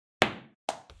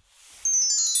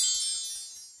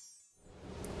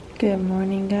Good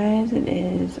morning, guys. It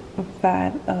is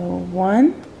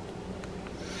 5:01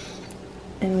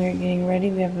 and we're getting ready.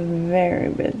 We have a very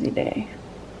busy day.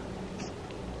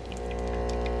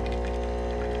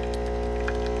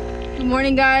 Good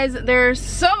morning, guys. There's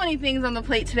so many things on the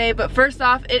plate today, but first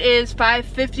off, it is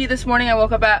 5:50 this morning. I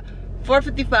woke up at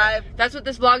 4:55. That's what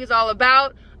this vlog is all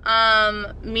about.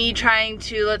 Me trying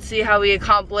to, let's see how we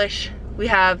accomplish. We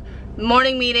have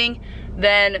morning meeting,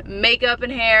 then makeup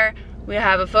and hair. We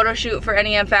have a photo shoot for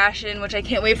NEM Fashion, which I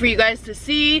can't wait for you guys to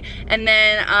see. And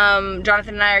then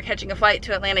Jonathan and I are catching a flight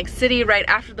to Atlantic City right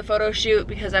after the photo shoot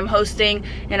because I'm hosting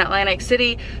in Atlantic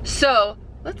City. So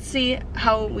let's see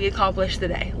how we accomplish the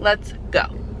day. Let's go.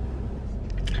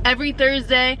 Every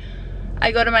Thursday,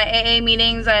 I go to my AA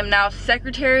meetings. I am now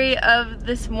secretary of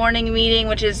this morning meeting,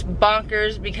 which is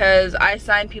bonkers because I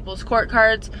sign people's court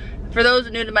cards. For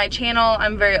those new to my channel,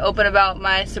 I'm very open about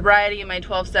my sobriety and my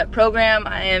 12-step program.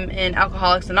 I am in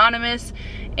Alcoholics Anonymous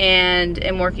and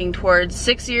am working towards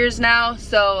 6 years now.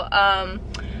 So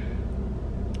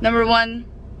number one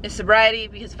is sobriety,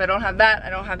 because if I don't have that, I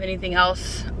don't have anything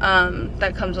else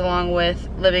that comes along with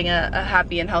living a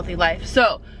happy and healthy life.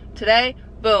 So today,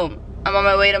 boom, I'm on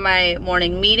my way to my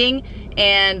morning meeting,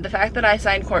 and the fact that I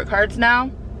sign court cards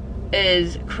now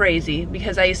is crazy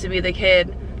because I used to be the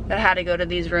kid that had to go to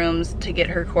these rooms to get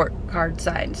her court card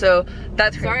signed. So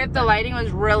that's crazy. Sorry if the lighting was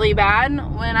really bad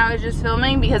when I was just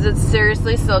filming because it's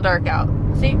seriously still dark out.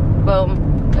 See?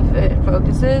 Boom. If it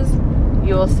focuses,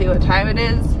 you will see what time it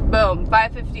is. Boom.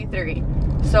 5:53.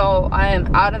 So I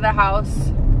am out of the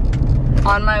house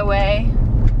on my way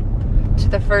to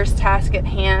the first task at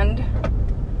hand,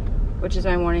 which is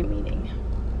my morning meeting.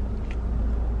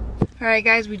 Alright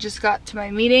guys, we just got to my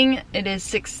meeting. It is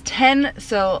 6:10,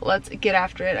 so let's get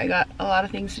after it. I got a lot of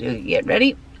things to do to get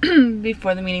ready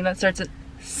before the meeting that starts at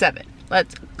 7.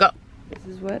 Let's go. This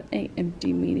is what an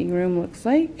empty meeting room looks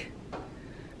like,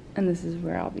 and this is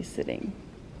where I'll be sitting.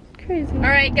 Crazy.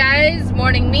 Alright guys,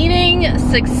 morning meeting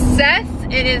success.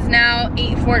 It is now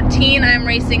 8:14. I'm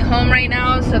racing home right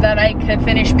now so that I could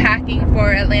finish packing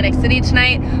for Atlantic City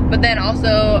tonight, but then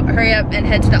also hurry up and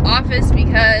head to the office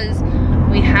because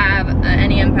we have an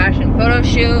NEM Fashion photo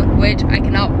shoot, which I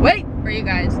cannot wait for you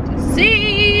guys to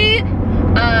see.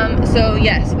 So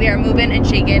yes, we are moving and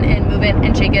shaking and moving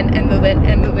and shaking and moving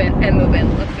and moving and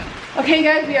moving. Let's go. Okay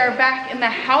guys, we are back in the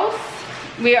house.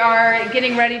 We are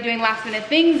getting ready, doing last minute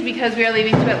things because we are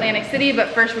leaving to Atlantic City, but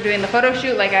first we're doing the photo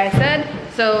shoot like I said.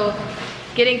 So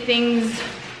getting things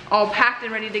all packed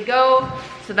and ready to go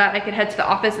so that I can head to the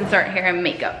office and start hair and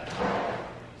makeup.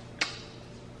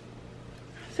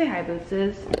 Say hi,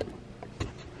 Bootses.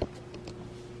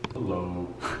 Hello.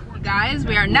 Guys,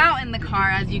 we are now in the car.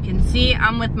 As you can see,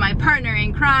 I'm with my partner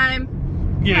in crime.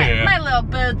 Yeah. My little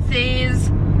Bootses.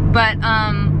 But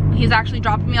he's actually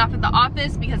dropping me off at the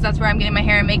office because that's where I'm getting my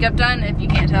hair and makeup done. If you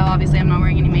can't tell, obviously I'm not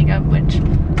wearing any makeup, which,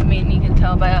 I mean, you can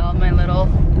tell by all my little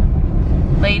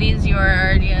ladies, you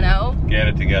already know. Get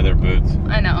it together, Boots.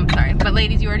 I know, I'm sorry. But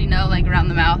ladies, you already know, like around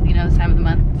the mouth, you know, this time of the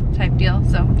month type deal.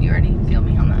 So you already feel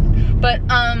me on that. But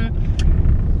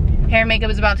hair and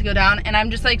makeup is about to go down, and I'm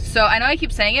just like, so I know I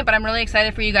keep saying it, but I'm really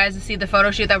excited for you guys to see the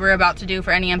photo shoot that we're about to do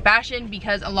for NEM Fashion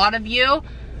because a lot of you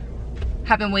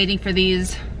have been waiting for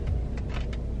these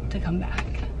to come back.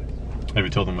 Have you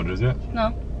told them what it is yet?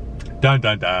 No. Dun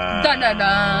dun dun. Dun dun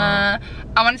dun.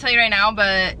 I want to tell you right now,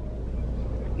 but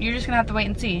you're just gonna have to wait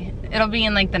and see. It'll be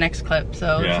in like the next clip,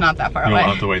 so yeah, it's not that far away. You won't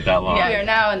have to wait that long. Yeah. We are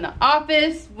now in the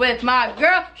office with my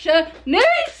girl,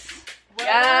 Shanice.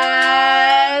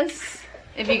 Yes!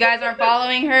 If you guys aren't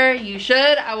following her, you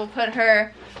should. I will put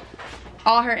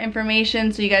all her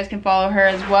information so you guys can follow her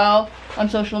as well on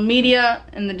social media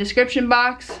in the description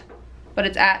box. But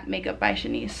it's at Makeup by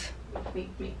Shanice.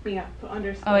 Make me up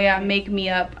underscore. Oh yeah, make me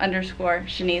up underscore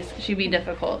Shanice. She'd be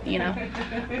difficult, you know.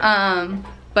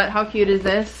 But how cute is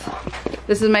this?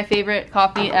 This is my favorite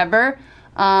coffee ever.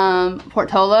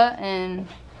 Portola, and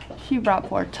she brought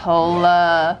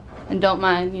Portola. And don't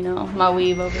mind, you know, my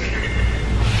weave over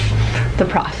the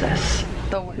process.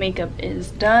 The makeup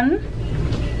is done.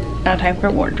 Now time for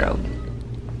wardrobe.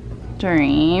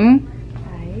 During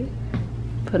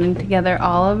putting together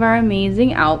all of our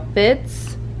amazing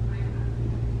outfits.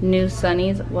 New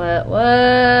Sunnies, what?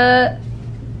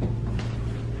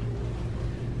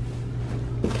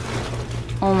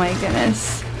 Oh my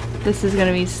goodness. This is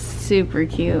gonna be super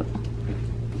cute.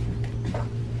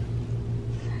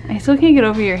 I still can't get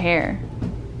over your hair.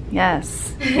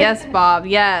 Yes. Yes, Bob.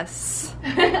 Yes.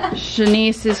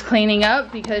 Shanice is cleaning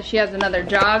up because she has another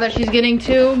job that she's getting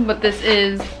to, but this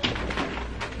is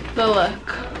the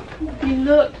look.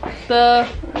 The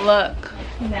look.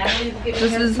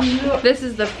 This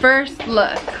is the first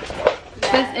look.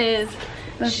 This is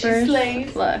the first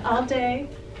look. All day.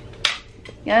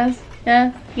 Yes,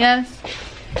 yes, yes.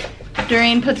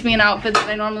 Doreen puts me in outfits that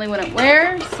I normally wouldn't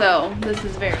wear, so this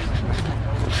is very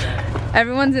special.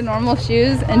 Everyone's in normal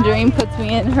shoes, and Doreen puts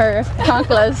me in her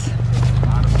chanclas.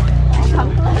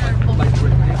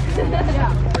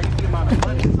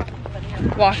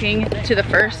 Walking to the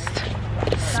first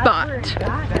spot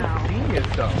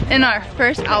in our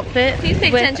first outfit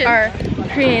with our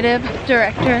creative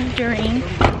director Doreen,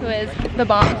 who is the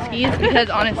bomb skis, because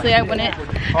honestly I wouldn't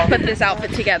put this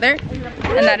outfit together,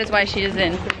 and that is why she is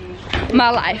in my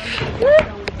life.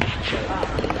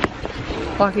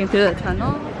 Walking through the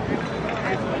tunnel.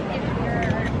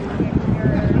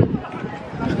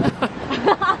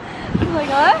 Like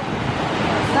what?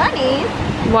 Sunnies?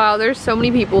 Wow, there's so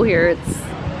many people here. It's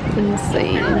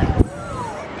insane.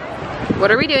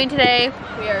 What are we doing today?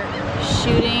 We are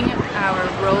shooting our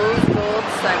rose gold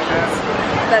sunnies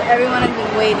that everyone has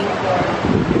been waiting for.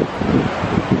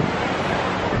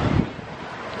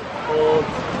 Hold.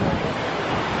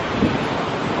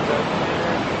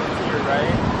 To your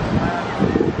right.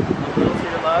 A little to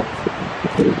your left.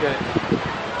 Good.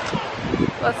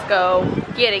 Let's go.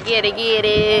 Get it, get it, get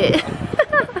it.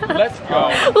 Let's go.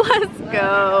 Let's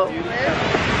go.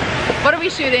 What are we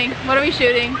shooting? What are we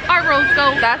shooting? Our rose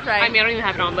gold. That's right. I mean, I don't even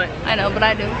have it on, but I know, but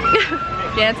I do.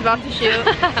 Janet's about to shoot.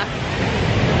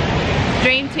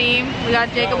 Dream team. We got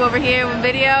Jacob over here with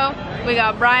video. We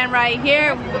got Brian right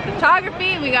here with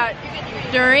photography. We got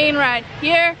Doreen right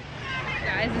here.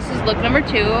 Guys, this is look number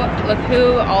 2. Look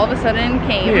who all of a sudden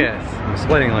came. Yes, I'm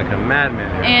sweating like a madman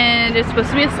here. And it's supposed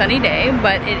to be a sunny day,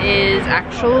 but it is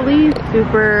actually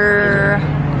super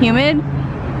humid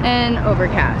and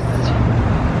overcast.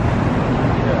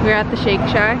 We're at the Shake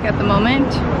Shack at the moment.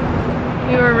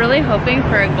 We were really hoping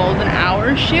for a golden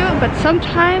hour shoot, but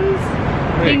sometimes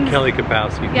things... Kelly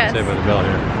Kapowski, you Yes. can say by the bell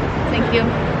here. Thank you,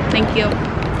 thank you,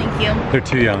 thank you. They're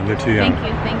too young, they're too young. Thank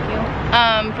you, thank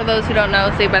you. For those who don't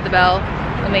know, Saved by the Bell,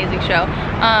 amazing show.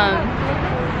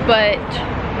 But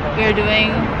we are doing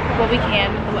what we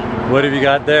can with the weather. What have you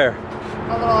got there?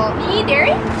 A little... can you dare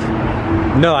it?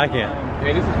 No, I can't.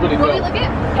 Hey, this is really Will we dope. look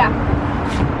at? Yeah.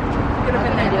 Get up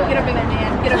in there. Get up in there,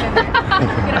 Jan. Get up in there.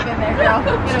 Get up in there, girl. Get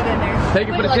up in there. Take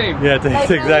it for the team. Yeah,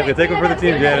 exactly. Take one for the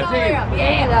team, Janet.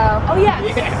 Yeah. Oh yeah.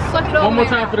 Suck it over. One more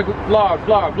time for the vlog.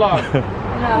 One more time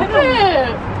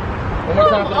for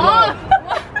the vlog.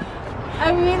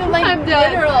 I mean, like I'm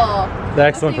done. literal.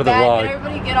 Excellent for the vlog.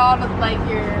 Everybody get on with like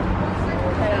your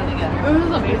head together. It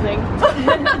was amazing.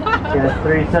 Yeah,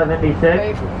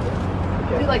 376.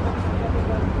 Do like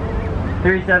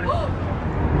 37.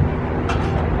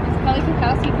 Kelly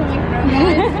Kapowski coming from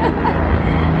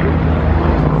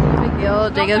Big deal.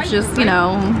 Jacob's just, you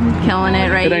know, killing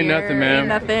it right It ain't here. nothing, man. Ain't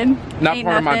nothing. Not Ain't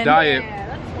part of my nothing. diet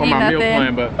or Ain't my meal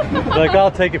nothing. plan, but Like, I'll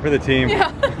take it for the team.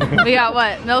 We got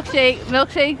what? Milkshake, a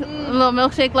little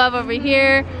milkshake love over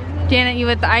here. Janet, you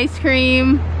with the ice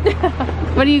cream.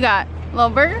 What do you got? A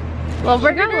little burger? A little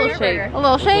burger? A little shake. A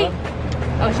little shake?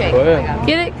 Oh, shake. Go ahead.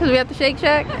 Get it? Because we at the Shake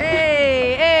Shack?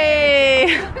 Hey, hey.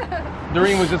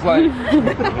 Doreen was just like with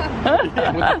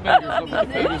the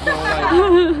fingers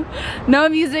like No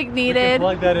music We can needed.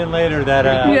 plug that in later, that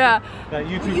Yeah. that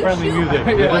YouTube friendly music.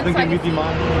 It doesn't get me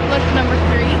demonetized. What's number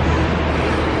 3?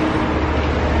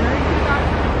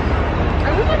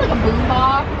 Are we doing like a boom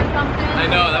box or something? I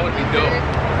know, that would be dope.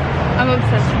 I'm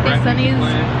obsessed with these Sunnies.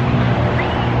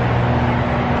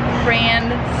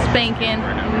 Brand spanking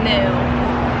new.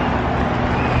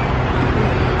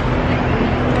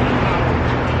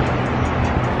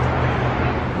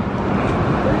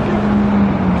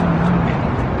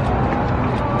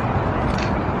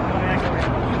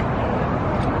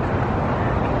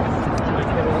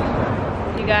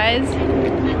 You guys,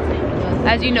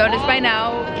 as you noticed by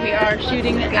now, we are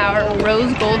shooting our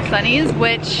rose gold sunnies,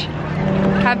 which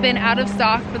have been out of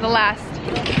stock for the last,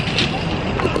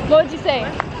 what would you say?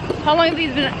 How long have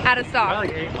these been out of stock?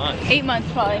 Probably like 8 months. 8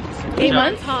 months probably. 8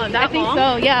 months? Huh, I that think long?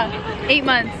 so, yeah. 8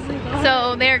 months.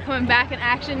 So they're coming back in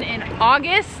action in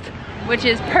August, which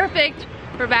is perfect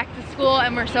for back to school,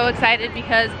 and we're so excited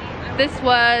because this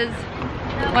was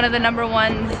one of the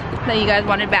 #1s that you guys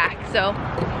wanted back. So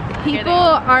people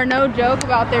are no joke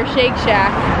about their Shake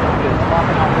Shack.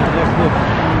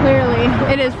 Clearly,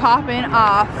 it is popping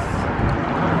off.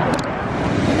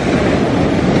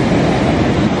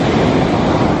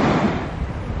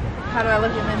 How do I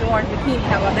look in this orange bikini?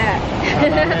 How about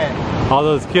that? All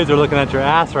those kids are looking at your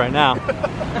ass right now.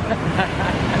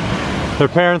 Their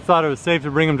parents thought it was safe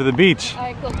to bring them to the beach. All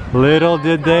right, cool. Little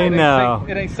did they know.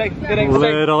 It ain't safe. It ain't safe.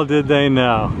 Little did they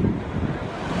know.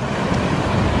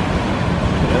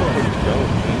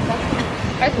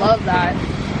 I love that.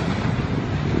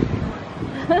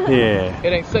 Yeah.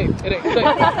 It ain't safe. It ain't safe.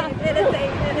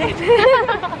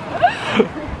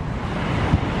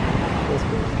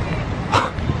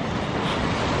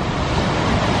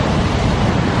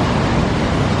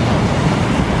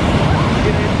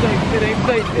 It ain't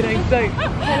safe. It ain't safe.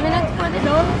 10 minutes for this.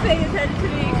 No one's paying attention to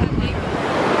me except me.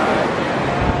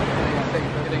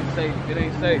 It ain't safe. It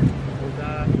ain't safe.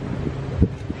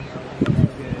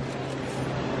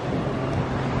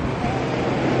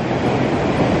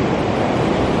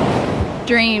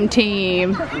 Dream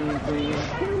team.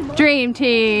 Dream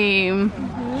team.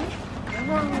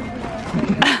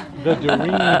 The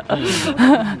dream.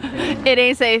 It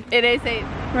ain't safe. It ain't safe.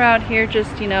 We're out here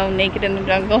just, you know, naked in the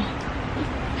jungle.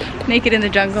 Naked in the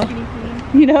jungle.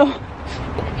 You know.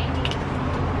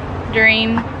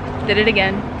 Dream. Did it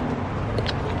again.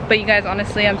 But you guys,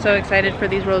 honestly, I'm so excited for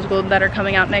these rose gold that are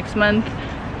coming out next month.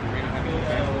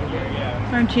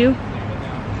 Aren't you?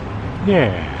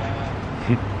 Yeah.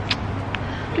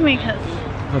 Give me a kiss.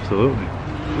 Absolutely.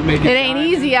 It ain't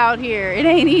easy out here. It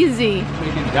ain't easy.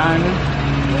 Make it diamond.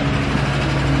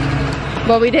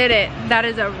 But we did it. That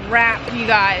is a wrap, you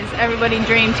guys. Everybody,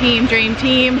 dream team, dream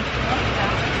team.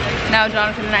 Now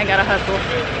Jonathan and I gotta hustle.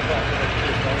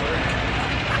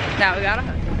 Now we gotta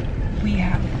hustle. We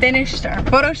have finished our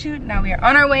photo shoot. Now we are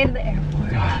on our way to the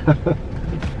airport.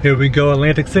 Here we go,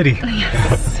 Atlantic City.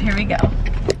 Yes, here we go.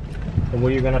 And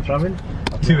where are you gonna travel?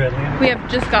 To Atlanta. We have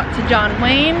just got to John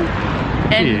Wayne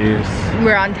and Yes.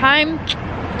 we're on time.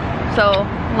 So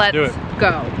let's Do it.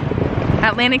 go.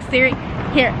 Atlantic City,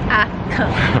 here I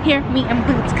come. Hear me and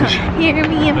Boots come. Hear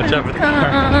me and Watch out Boots for the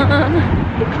come.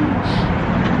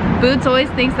 Boots always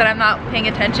thinks that I'm not paying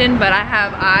attention, but I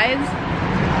have eyes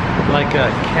Like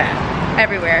a cat.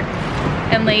 everywhere.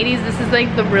 And ladies, this is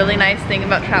like the really nice thing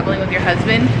about traveling with your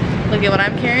husband. Look at what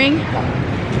I'm carrying.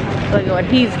 Look at what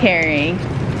he's carrying.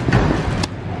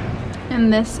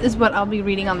 And this is what I'll be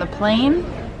reading on the plane.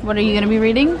 What are you gonna be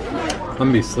reading? I'm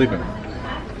gonna be sleeping.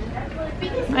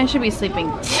 I should be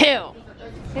sleeping too.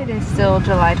 It is still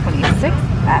July 26th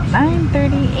at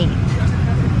 9:38.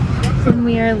 And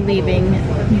we are leaving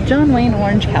John Wayne,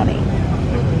 Orange County.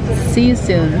 See you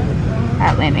soon,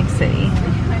 Atlantic City.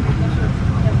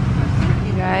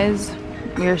 You guys,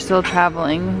 we are still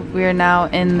traveling. We are now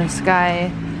in the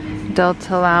Sky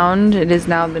Delta Lounge. It is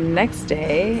now the next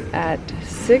day at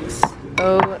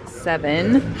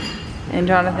 6:07. And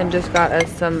Jonathan just got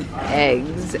us some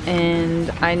eggs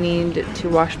and I need to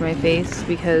wash my face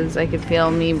because I could feel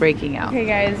me breaking out. Okay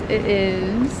guys, it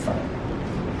is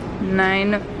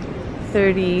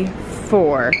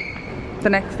 9:34. The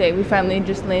next day, we finally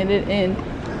just landed in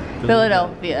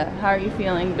Philadelphia. How are you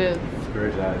feeling, Boots?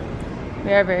 Very tired.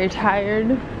 We are very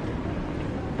tired,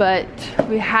 but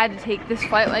we had to take this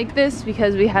flight like this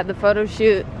because we had the photo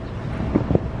shoot.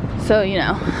 So, you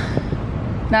know,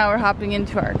 now we're hopping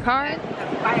into our car. We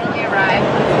have finally arrived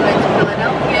to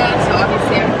Philadelphia, so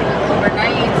obviously everything was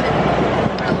overnight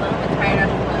and we're a little bit tired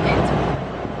after it.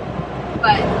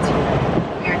 But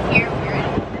we are here, we're in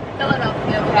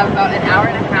Philadelphia. We have about an hour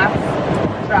and a half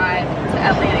drive to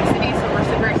Atlantic City, so we're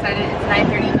super excited. It's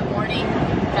 9:30 in the morning.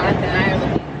 Jonathan and I are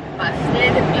looking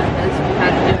busted because we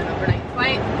had to do an overnight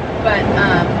flight, but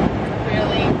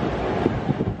clearly,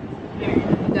 you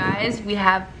guys, we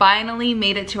have finally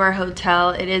made it to our hotel.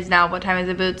 It is now, what time is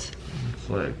it, Boots? It's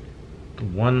like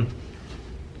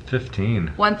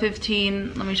 1:15.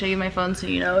 1:15. Let me show you my phone so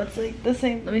you know it's like the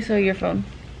same. Let me show you your phone.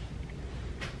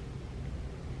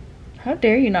 How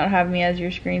dare you not have me as your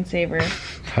screensaver?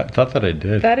 I thought that I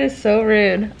did. That is so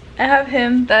rude. I have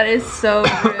him. That is so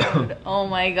rude. Oh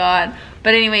my god.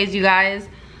 But anyways, you guys,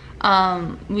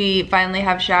 we finally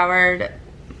have showered.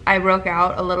 I broke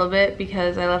out a little bit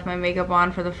because I left my makeup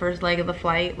on for the first leg of the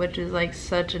flight, which is like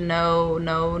such a no.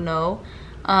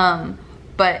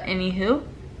 But anywho,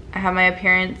 I have my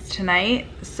appearance tonight,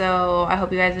 so I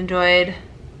hope you guys enjoyed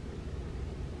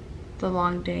the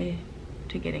long day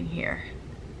to getting here.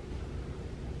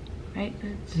 Right?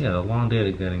 Yeah, the long day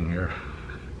to getting here.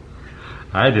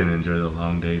 I didn't enjoy the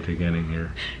long day to getting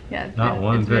here. Yeah, not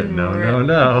one bit. No.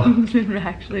 It's been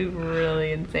actually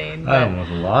really insane. I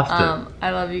almost lost it.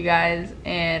 I love you guys,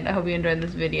 and I hope you enjoyed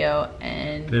this video.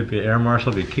 And The air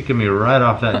marshal be kicking me right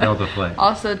off that Delta flight.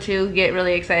 also, to get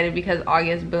really excited because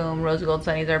August, boom, rose gold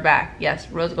sunnies are back. Yes,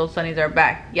 rose gold sunnies are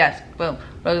back. Yes, boom,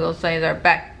 rose gold sunnies are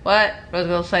back. What? Rose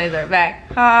gold sunnies are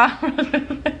back. Ha!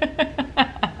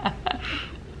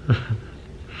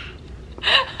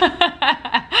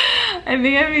 I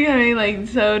think I'm becoming like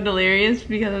so delirious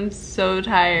because I'm so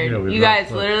tired. Yeah, you guys,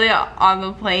 literally on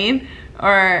the plane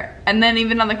and then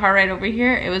even on the car ride over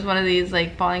here, it was one of these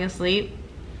like falling asleep.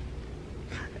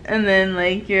 And then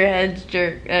like your head's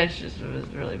jerk. It was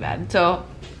really bad. So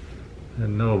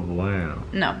No bueno.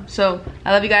 no. So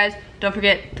I love you guys. Don't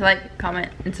forget to like,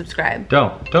 comment, and subscribe.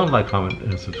 Don't like, comment,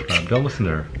 and subscribe. Don't listen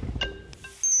to her.